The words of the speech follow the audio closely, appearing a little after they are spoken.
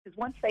Because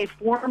once they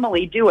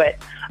formally do it,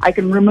 I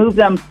can remove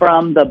them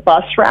from the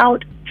bus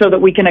route so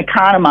that we can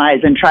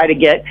economize and try to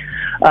get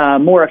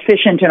more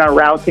efficient in our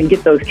routes and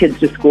get those kids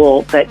to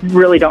school that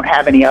really don't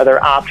have any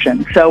other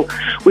options. So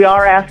we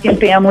are asking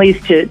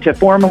families to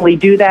formally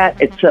do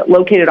that. It's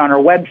located on our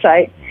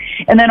website.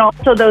 And then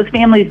also those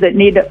families that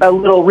need a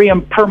little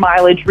per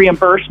mileage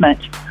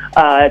reimbursement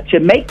to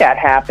make that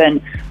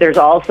happen, there's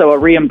also a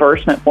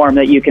reimbursement form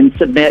that you can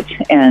submit,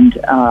 and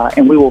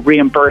we will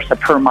reimburse a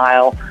per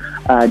mile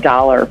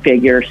dollar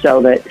figure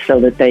so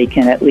that they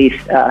can at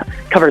least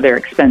cover their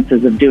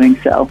expenses of doing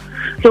so.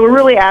 So we're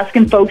really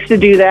asking folks to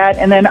do that,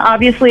 and then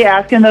obviously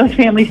asking those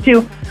families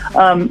too.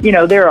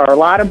 There are a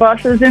lot of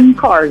buses and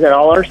cars at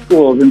all our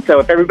schools, and so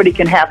if everybody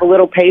can have a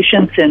little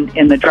patience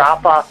in the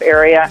drop-off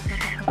area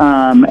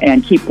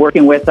and keep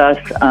working with us,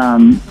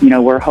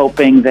 we're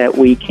hoping that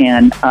we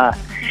can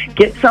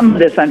get some of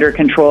this under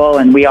control,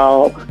 and we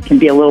all can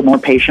be a little more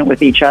patient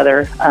with each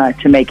other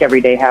to make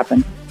every day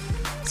happen.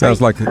 Sounds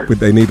like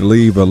they need to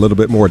leave a little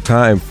bit more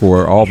time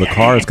for all the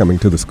cars coming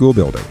to the school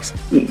buildings.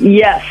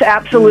 Yes,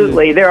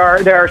 absolutely. There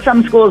are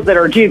some schools that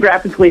are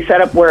geographically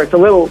set up where it's a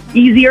little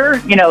easier,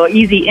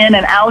 easy in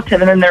and out,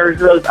 and then there's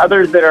those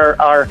others that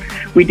are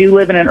we do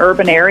live in an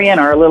urban area and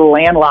are a little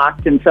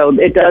landlocked, and so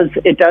it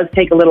does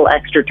take a little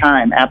extra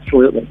time.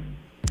 Absolutely.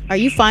 Are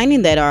you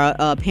finding that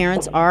our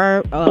parents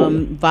are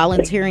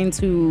volunteering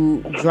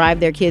to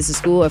drive their kids to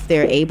school if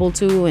they're able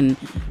to, and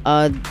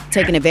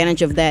taking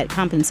advantage of that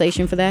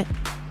compensation for that?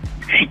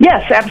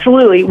 Yes,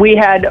 absolutely. We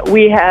had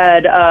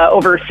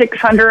over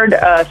 600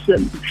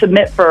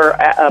 submit for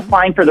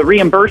applying for the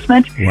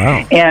reimbursement.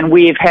 Wow. And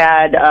we've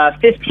had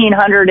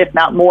 1,500, if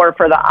not more,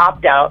 for the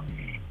opt-out.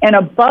 And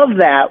above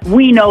that,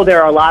 we know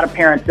there are a lot of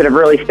parents that have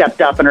really stepped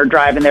up and are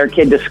driving their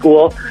kid to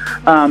school,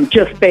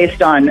 just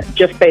based on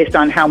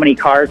how many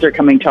cars are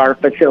coming to our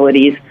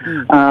facilities.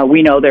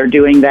 We know they're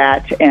doing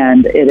that,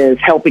 and it is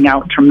helping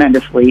out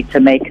tremendously to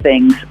make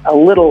things a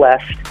little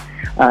less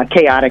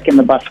chaotic in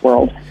the bus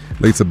world.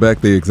 Lisa Beck,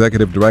 the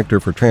Executive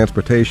Director for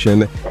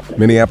Transportation,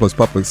 Minneapolis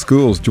Public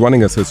Schools,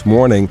 joining us this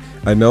morning.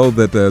 I know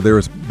that there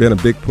has been a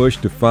big push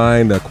to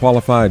find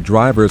qualified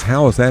drivers.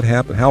 How is that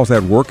How is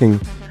that working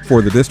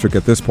for the district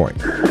at this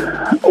point?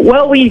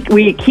 Well,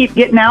 we keep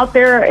getting out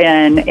there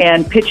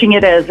and pitching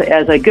it as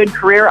a good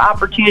career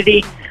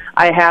opportunity.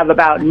 I have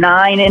about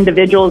 9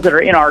 individuals that are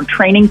in our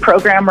training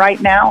program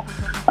right now.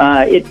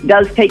 It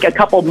does take a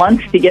couple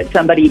months to get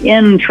somebody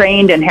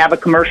trained and have a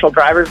commercial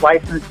driver's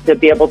license to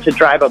be able to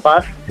drive a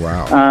bus.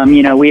 Wow.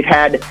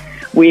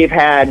 We've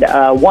had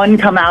one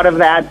come out of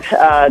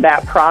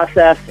that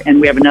process, and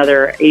we have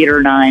another 8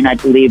 or 9, I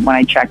believe, when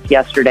I checked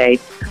yesterday,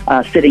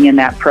 sitting in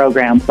that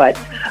program. But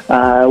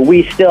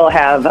we still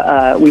have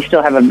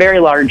a very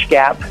large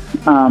gap.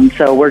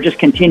 So we're just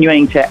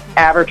continuing to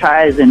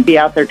advertise and be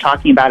out there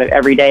talking about it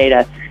every day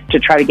to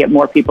try to get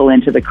more people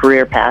into the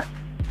career path.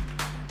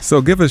 So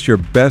give us your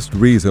best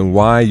reason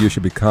why you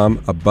should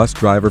become a bus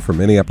driver for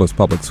Minneapolis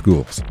Public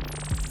Schools.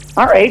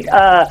 All right.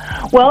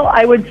 Well,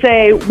 I would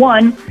say,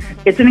 one,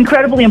 it's an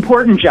incredibly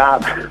important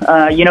job.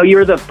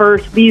 You're the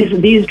first,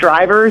 these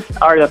drivers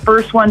are the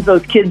first ones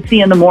those kids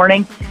see in the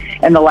morning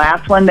and the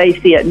last one they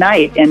see at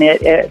night. And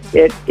it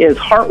is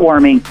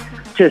heartwarming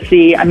to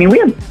see. I mean,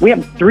 we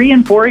have 3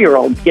 and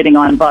 4-year-olds getting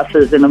on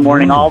buses in the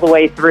morning all the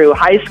way through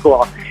high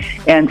school.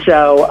 And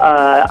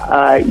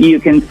so you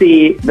can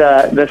see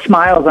the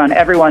smiles on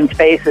everyone's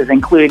faces,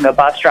 including the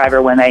bus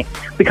driver, when they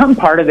become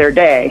part of their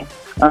day.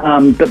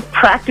 The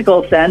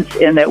practical sense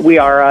in that we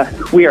are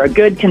a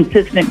good,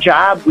 consistent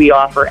job. We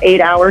offer 8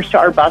 hours to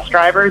our bus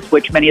drivers,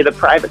 which many of the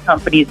private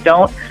companies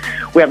don't.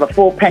 We have a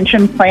full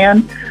pension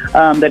plan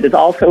that is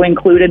also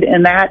included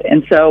in that,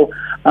 and so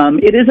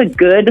it is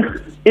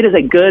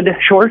a good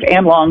short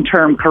and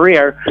long-term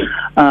career.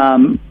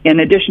 In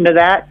addition to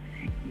that,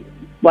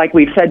 like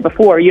we've said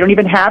before, you don't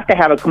even have to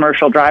have a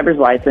commercial driver's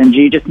license.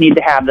 You just need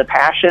to have the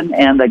passion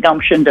and the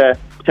gumption to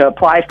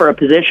apply for a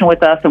position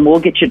with us, and we'll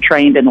get you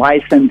trained and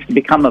licensed to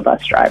become a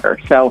bus driver.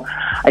 So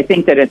I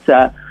think that it's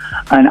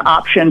an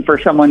option for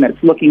someone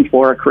that's looking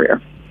for a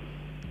career.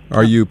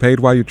 Are you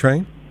paid while you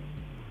train?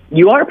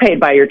 You are paid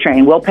by your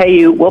train. We'll pay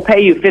you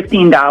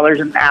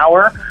 $15 an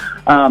hour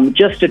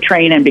just to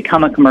train and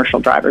become a commercial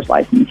driver's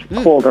license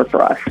holder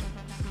for us.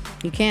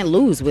 You can't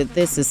lose with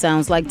this, it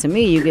sounds like to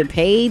me. You get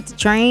paid to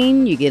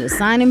train, you get a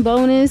signing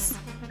bonus,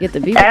 you get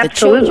to be with the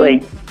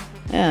children.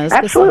 Yeah,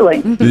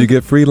 absolutely. Do you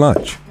get free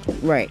lunch?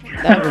 Right.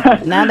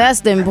 Now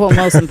that's the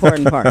most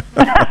important part.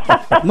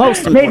 Most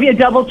important. Maybe a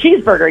double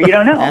cheeseburger. You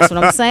don't know. That's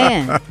what I'm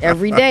saying.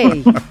 Every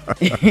day.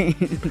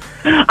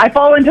 I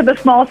fall into the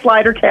small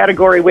slider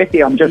category with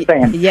you. I'm just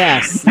saying.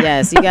 Yes.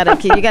 You gotta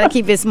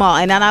keep it small.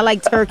 And then I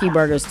like turkey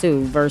burgers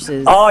too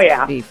versus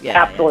beef.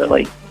 Yeah,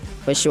 absolutely. Yeah.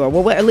 For sure.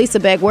 Well, Lisa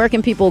Beck, where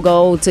can people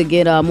go to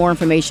get more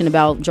information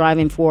about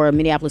driving for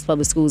Minneapolis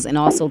Public Schools and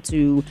also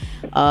to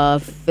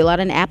fill out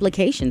an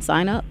application,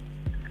 sign up?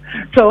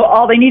 So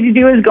all they need to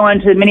do is go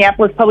onto the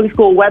Minneapolis Public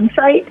School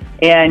website,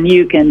 and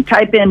you can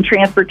type in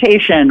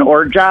transportation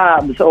or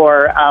jobs,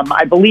 or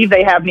I believe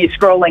they have me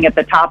scrolling at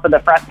the top of the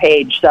front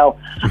page. So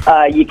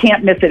you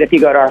can't miss it if you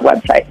go to our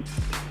website.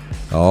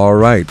 All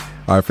right.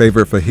 Our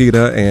favorite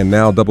fajita and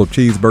now double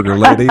cheeseburger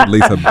lady,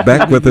 Lisa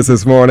Beck, with us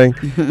this morning.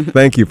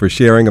 Thank you for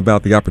sharing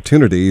about the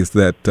opportunities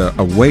that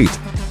await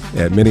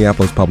at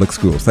Minneapolis Public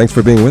Schools. Thanks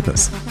for being with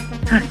us.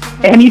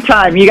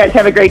 Anytime. You guys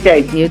have a great day.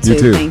 You too. You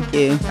too. Thank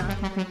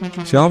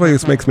you. She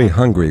always makes me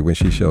hungry when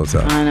she shows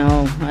up. I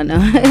know.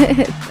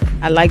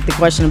 I like the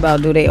question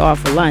about do they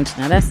offer lunch.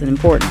 Now, that's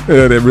important.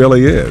 It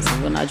really is.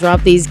 When I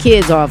drop these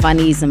kids off, I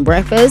need some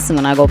breakfast. And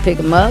when I go pick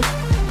them up,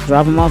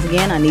 drop them off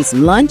again, I need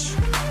some lunch.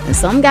 And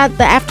some got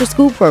the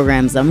after-school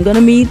programs. I'm going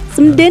to need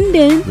some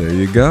din-din. There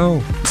you go.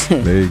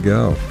 There you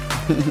go.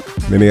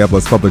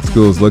 Minneapolis Public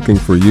Schools looking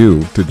for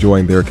you to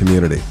join their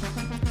community.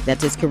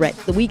 That is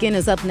correct. The weekend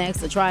is up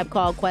next. A Tribe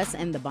Called Quest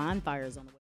and the Bonfires on the way.